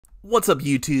What's up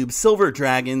YouTube, Silver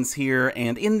Dragons here,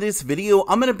 and in this video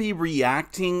I'm going to be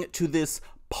reacting to this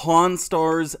Pawn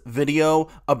Stars video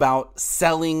about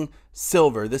selling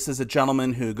silver. This is a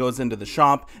gentleman who goes into the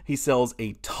shop. He sells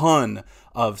a ton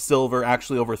of silver,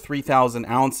 actually over 3,000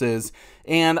 ounces,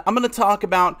 and I'm going to talk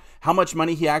about how much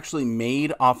money he actually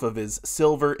made off of his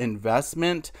silver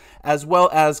investment, as well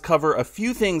as cover a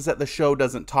few things that the show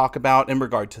doesn't talk about in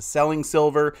regard to selling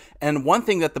silver, and one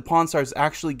thing that the Pawn Stars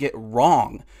actually get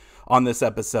wrong on this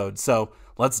episode. So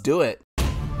let's do it.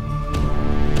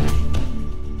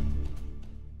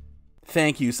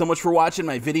 Thank you so much for watching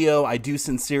my video. I do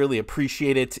sincerely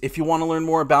appreciate it. If you want to learn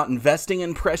more about investing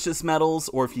in precious metals,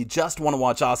 or if you just want to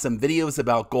watch awesome videos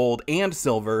about gold and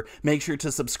silver, make sure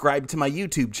to subscribe to my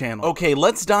YouTube channel. Okay,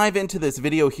 let's dive into this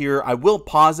video here. I will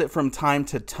pause it from time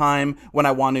to time when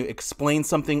I want to explain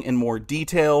something in more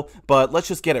detail, but let's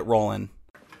just get it rolling.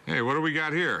 Hey, what do we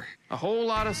got here? A whole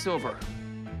lot of silver.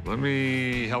 Let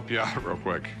me help you out real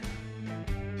quick.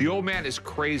 The old man is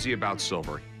crazy about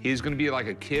silver. He's gonna be like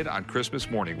a kid on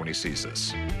Christmas morning when he sees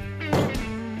this.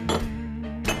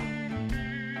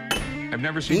 I've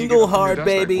never seen Eagle you get up hard, from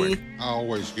your desk that baby. quick. I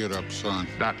always get up, son.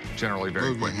 Not generally very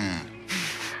Move your quick. hand.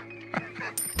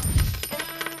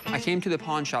 I came to the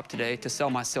pawn shop today to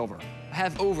sell my silver. I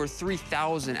have over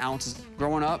 3,000 ounces.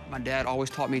 Growing up, my dad always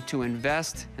taught me to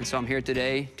invest, and so I'm here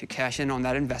today to cash in on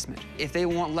that investment. If they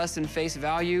want less than face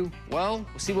value, well,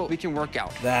 we'll see what we can work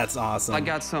out. That's awesome. I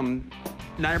got some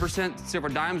 90% silver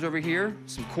dimes over here,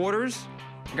 some quarters.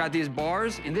 I got these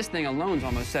bars, and this thing alone is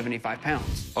almost 75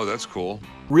 pounds. Oh, that's cool.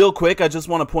 Real quick, I just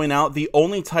want to point out the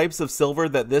only types of silver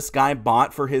that this guy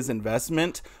bought for his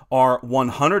investment are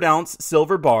 100-ounce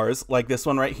silver bars, like this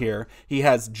one right here. He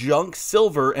has junk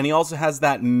silver, and he also has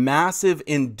that massive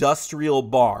industrial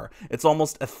bar. It's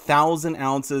almost 1,000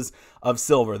 ounces of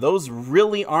silver. Those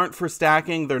really aren't for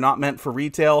stacking. They're not meant for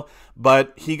retail,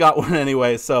 but he got one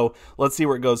anyway, so let's see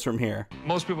where it goes from here.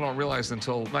 Most people don't realize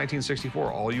until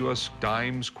 1964, all U.S.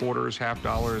 dimes, quarters, half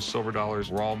dollars, silver dollars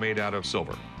were all made out of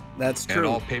silver. That's And true.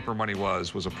 all paper money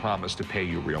was a promise to pay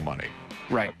you real money.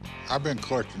 Right. I've been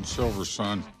collecting silver,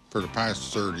 son, for the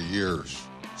past 30 years.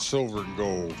 Silver and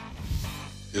gold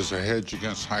is a hedge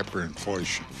against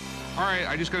hyperinflation. All right,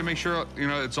 I just gotta make sure,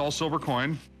 it's all silver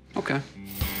coin. Okay.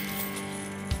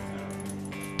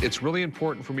 It's really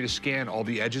important for me to scan all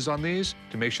the edges on these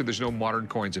to make sure there's no modern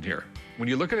coins in here. When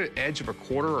you look at an edge of a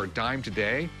quarter or a dime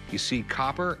today, you see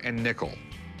copper and nickel.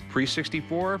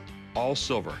 Pre-64, all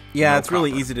silver. Yeah, no it's really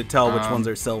copper. easy to tell which ones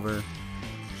are silver.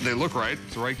 They look right.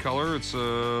 It's the right color. It's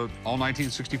all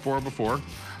 1964 or before.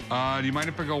 Do you mind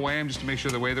if I go weigh them just to make sure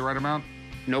they weigh the right amount?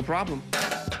 No problem.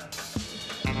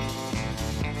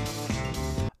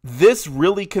 This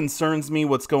really concerns me,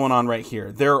 what's going on right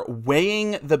here. They're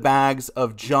weighing the bags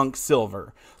of junk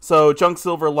silver. So junk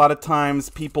silver, a lot of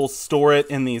times people store it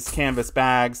in these canvas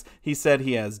bags. He said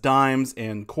he has dimes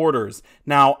and quarters.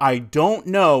 Now, I don't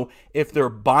know if they're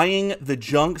buying the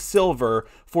junk silver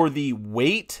for the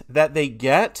weight that they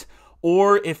get,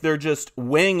 or if they're just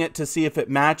weighing it to see if it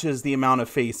matches the amount of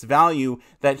face value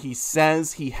that he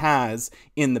says he has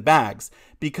in the bags.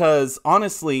 Because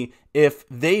honestly, if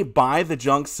they buy the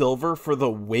junk silver for the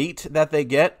weight that they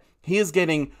get, he is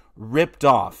getting ripped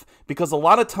off. Because a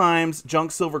lot of times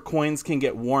junk silver coins can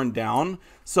get worn down.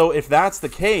 So if that's the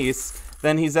case,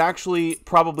 then he's actually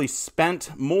probably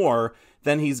spent more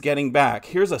than he's getting back.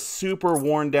 Here's a super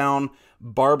worn down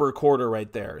barber quarter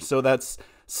right there. So that's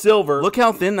silver. Look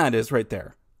how thin that is right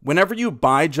there. Whenever you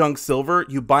buy junk silver,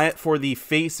 you buy it for the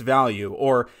face value,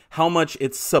 or how much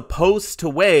it's supposed to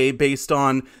weigh based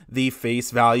on the face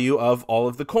value of all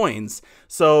of the coins.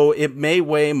 So it may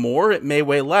weigh more, it may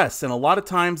weigh less, and a lot of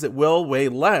times it will weigh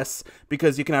less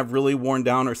because you can have really worn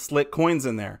down or slick coins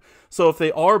in there. So if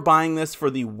they are buying this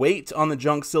for the weight on the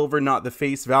junk silver, not the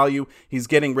face value, he's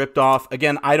getting ripped off.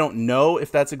 Again, I don't know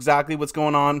if that's exactly what's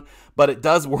going on, but it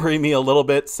does worry me a little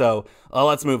bit, so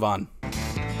let's move on.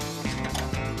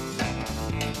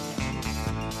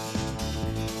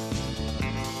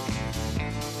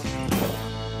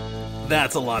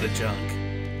 That's a lot of junk.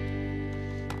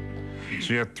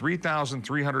 So you have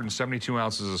 3,372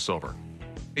 ounces of silver.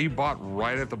 You bought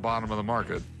right at the bottom of the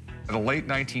market. In the late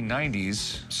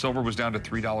 1990s, silver was down to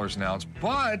 $3 an ounce,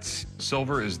 but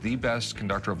silver is the best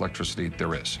conductor of electricity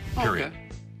there is, period. Okay.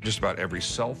 Just about every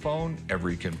cell phone,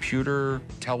 every computer,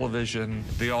 television,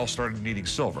 they all started needing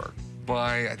silver.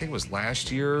 By, I think it was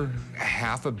last year,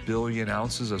 500 million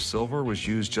ounces of silver was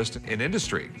used just in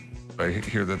industry. I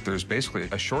hear that there's basically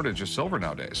a shortage of silver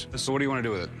nowadays. So what do you want to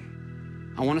do with it?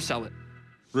 I want to sell it.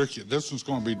 Ricky, this one's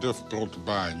going to be difficult to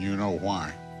buy, and you know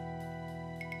why.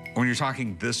 When you're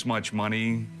talking this much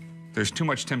money, There's too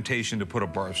much temptation to put a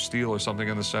bar of steel or something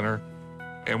in the center.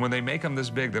 And when they make them this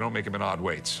big, they don't make them in odd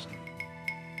weights.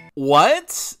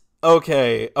 What?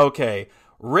 Okay.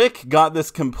 Rick got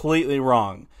this completely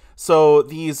wrong. So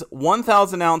these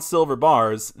 1,000 ounce silver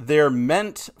bars, they're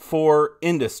meant for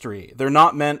industry. They're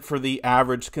not meant for the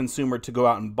average consumer to go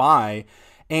out and buy.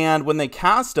 And when they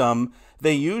cast them,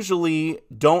 they usually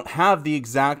don't have the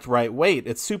exact right weight.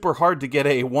 It's super hard to get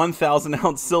a 1,000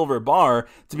 ounce silver bar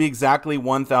to be exactly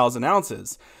 1,000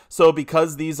 ounces. So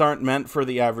because these aren't meant for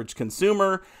the average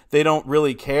consumer, they don't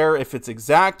really care if it's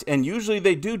exact. And usually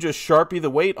they do just Sharpie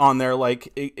the weight on there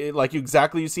like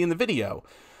exactly you see in the video.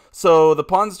 So the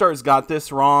Pawn Stars got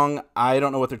this wrong. I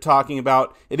don't know what they're talking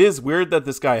about. It is weird that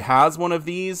this guy has one of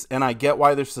these, and I get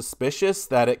why they're suspicious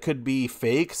that it could be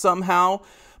fake somehow.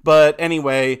 But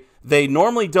anyway, they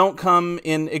normally don't come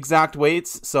in exact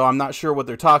weights, so I'm not sure what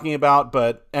they're talking about.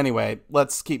 But anyway,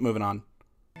 let's keep moving on.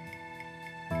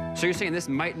 So you're saying this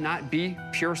might not be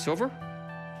pure silver?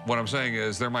 What I'm saying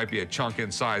is there might be a chunk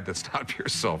inside that's not pure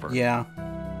silver. Yeah.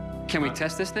 Can we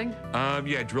test this thing?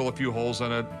 Yeah, drill a few holes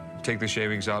in it, take the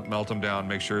shavings out, melt them down,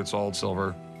 make sure it's all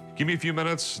silver. Give me a few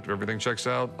minutes. If everything checks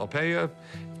out, I'll pay you. If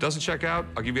it doesn't check out,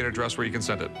 I'll give you an address where you can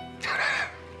send it.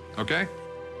 Okay?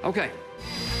 Okay.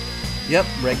 Yep,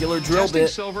 regular drill Testing bit.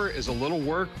 silver is a little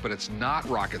work, but it's not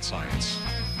rocket science.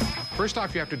 First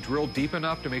off, you have to drill deep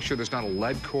enough to make sure there's not a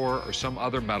lead core or some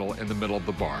other metal in the middle of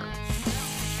the bar.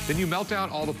 Then you melt down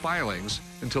all the filings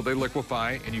until they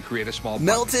liquefy and you create a small bucket.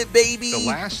 Melt it, baby! The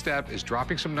last step is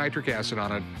dropping some nitric acid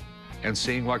on it and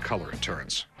seeing what color it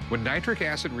turns. When nitric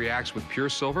acid reacts with pure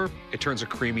silver, it turns a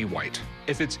creamy white.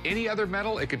 If it's any other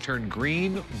metal, it can turn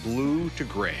green, blue to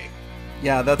gray.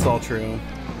 Yeah, that's all true.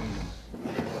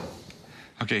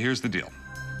 Okay, here's the deal.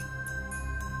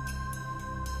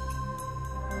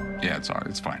 Yeah,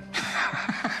 it's fine.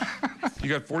 You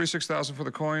got 46,000 for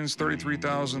the coins,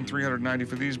 33,390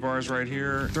 for these bars right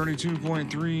here.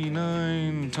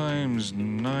 32.39 times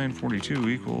 942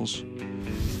 equals.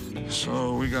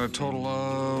 So we got a total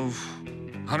of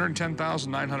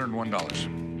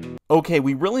 $110,901. Okay,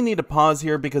 we really need to pause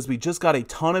here because we just got a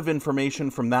ton of information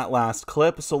from that last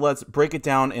clip, so let's break it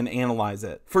down and analyze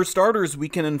it. For starters, we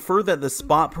can infer that the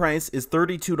spot price is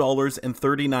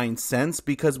 $32.39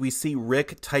 because we see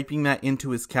Rick typing that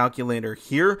into his calculator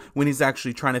here when he's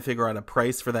actually trying to figure out a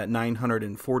price for that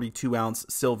 942 ounce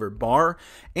silver bar.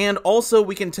 And also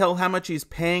we can tell how much he's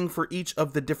paying for each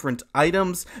of the different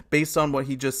items based on what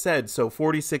he just said. So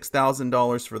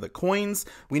 $46,000 for the coins.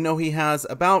 We know he has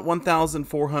about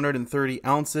 1,430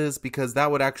 ounces because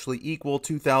that would actually equal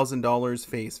 $2,000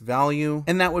 face value.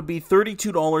 And that would be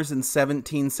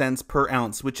 $32.17 per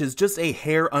ounce, which is just a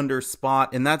hair under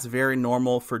spot, and that's very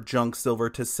normal for junk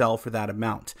silver to sell for that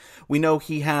amount. We know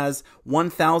he has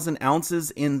 1,000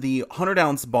 ounces in the 100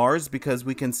 ounce bars because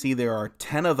we can see there are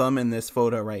 10 of them in this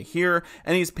photo right here,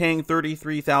 and he's paying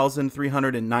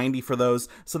 $33,390 for those.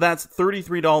 So that's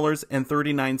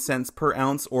 $33.39 per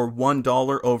ounce, or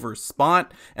 $1 over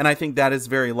spot. And I think that is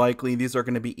very likely these are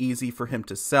going to be easy for him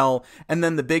to sell. And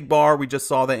then the big bar, we just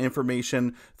saw that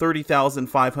information,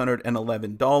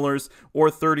 $30,511 or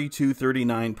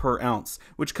 $32.39 per ounce,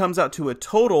 which comes out to a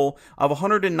total of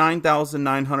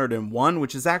 $109,901,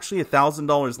 which is actually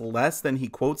 $1,000 less than he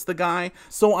quotes the guy.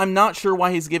 So I'm not sure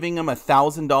why he's giving him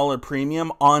 $1,000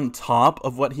 premium on top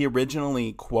of what he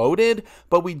originally quoted,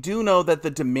 but we do know that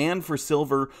the demand for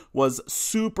silver was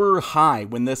super high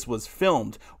when this was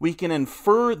filmed. We can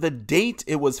infer the date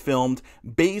it was filmed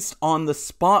based on the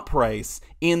spot price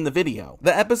in the video.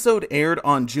 The episode aired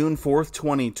on June 4th,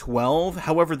 2012.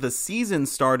 However, the season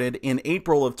started in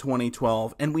April of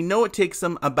 2012, and we know it takes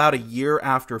them about a year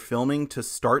after filming to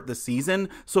start the season.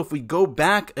 So if we go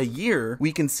back a year,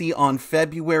 we can see on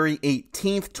February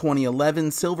 18th,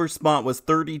 2011, silver spot was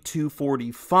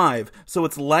 $32.45. So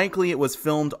it's likely it was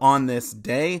filmed on this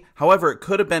day. However, it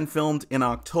could have been filmed in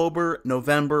October,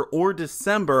 November, or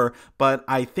December, but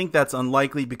I think that's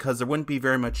unlikely because there wouldn't be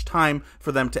very much time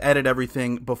for them to edit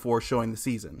everything before showing the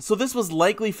season. So this was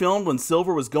likely filmed when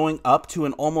silver was going up to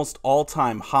an almost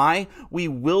all-time high. We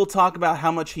will talk about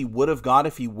how much he would have got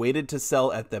if he waited to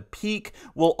sell at the peak.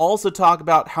 We'll also talk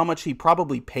about how much he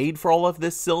probably paid for all of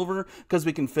this silver, because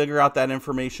we can figure out that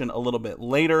information a little bit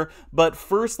later. But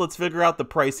first, let's figure out the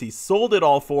price he sold it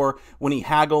all for when he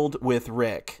haggled with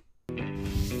Rick.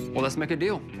 Well, let's make a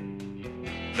deal.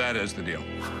 That is the deal.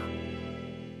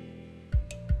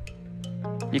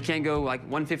 You can't go like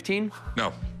 115?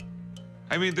 No.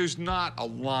 I mean, there's not a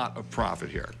lot of profit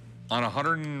here. On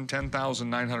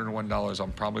 $110,901,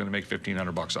 I'm probably gonna make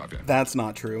 $1,500 off you. That's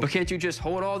not true. But can't you just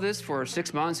hold all this for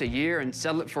 6 months, a year, and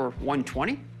sell it for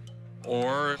 120?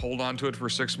 or hold on to it for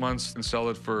 6 months and sell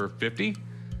it for 50.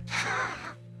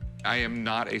 I am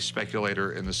not a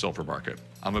speculator in the silver market.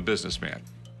 I'm a businessman.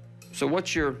 So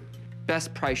what's your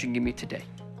best price you can give me today?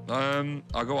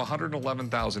 I'll go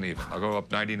 111,000 even. I'll go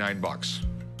up 99 bucks.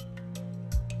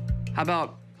 How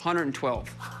about 112?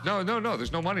 No,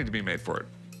 there's no money to be made for it.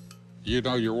 You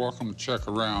know, you're welcome to check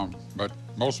around, but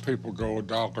most people go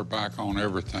 $1 back on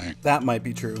everything. That might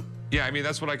be true. Yeah, I mean,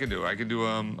 that's what I can do. I can do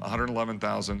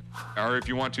 111,000. Or if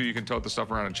you want to, you can tote the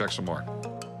stuff around and check some more.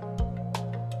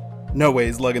 No way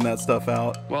he's lugging that stuff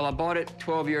out. Well, I bought it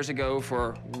 12 years ago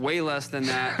for way less than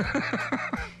that.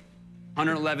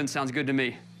 111 sounds good to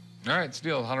me. All right, it's a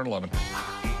deal, 111.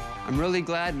 I'm really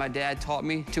glad my dad taught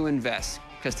me to invest,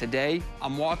 because today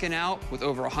I'm walking out with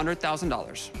over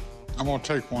 $100,000. I'm gonna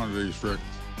take one of these, Rick.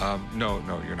 No,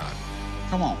 you're not.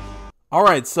 Come on. All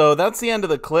right, so that's the end of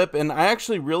the clip, and I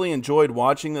actually really enjoyed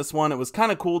watching this one. It was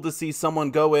kind of cool to see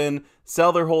someone go in,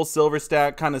 sell their whole silver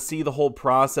stack, kind of see the whole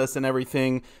process and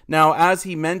everything. Now, as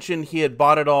he mentioned, he had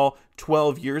bought it all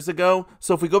 12 years ago.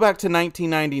 So if we go back to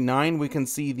 1999, we can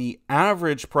see the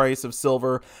average price of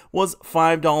silver was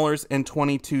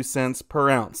 $5.22 per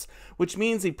ounce, which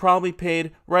means he probably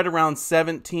paid right around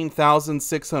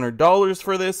 $17,600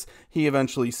 for this. He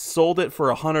eventually sold it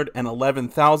for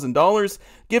 $111,000,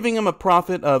 giving him a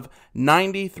profit of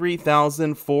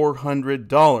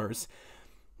 $93,400.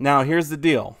 Now, here's the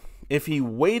deal. If he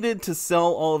waited to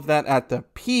sell all of that at the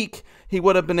peak, he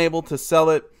would have been able to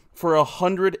sell it for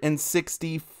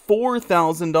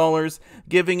 $164,000,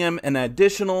 giving him an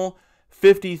additional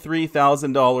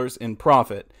 $53,000 in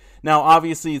profit. Now,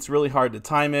 obviously, it's really hard to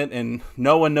time it, and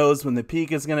no one knows when the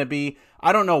peak is going to be.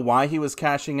 I don't know why he was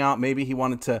cashing out. Maybe he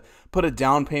wanted to put a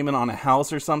down payment on a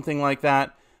house or something like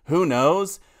that. Who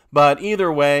knows? But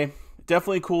either way,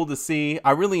 definitely cool to see.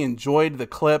 I really enjoyed the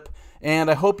clip,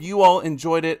 and I hope you all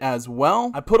enjoyed it as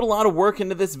well. I put a lot of work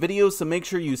into this video, so make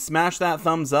sure you smash that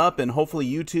thumbs up, and hopefully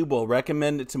YouTube will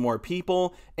recommend it to more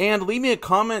people. And leave me a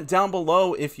comment down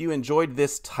below if you enjoyed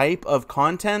this type of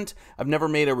content. I've never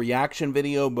made a reaction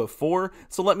video before,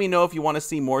 so let me know if you want to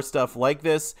see more stuff like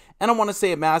this. And I want to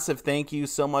say a massive thank you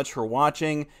so much for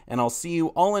watching, and I'll see you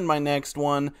all in my next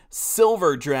one.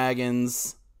 Silver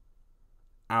Dragons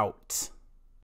out.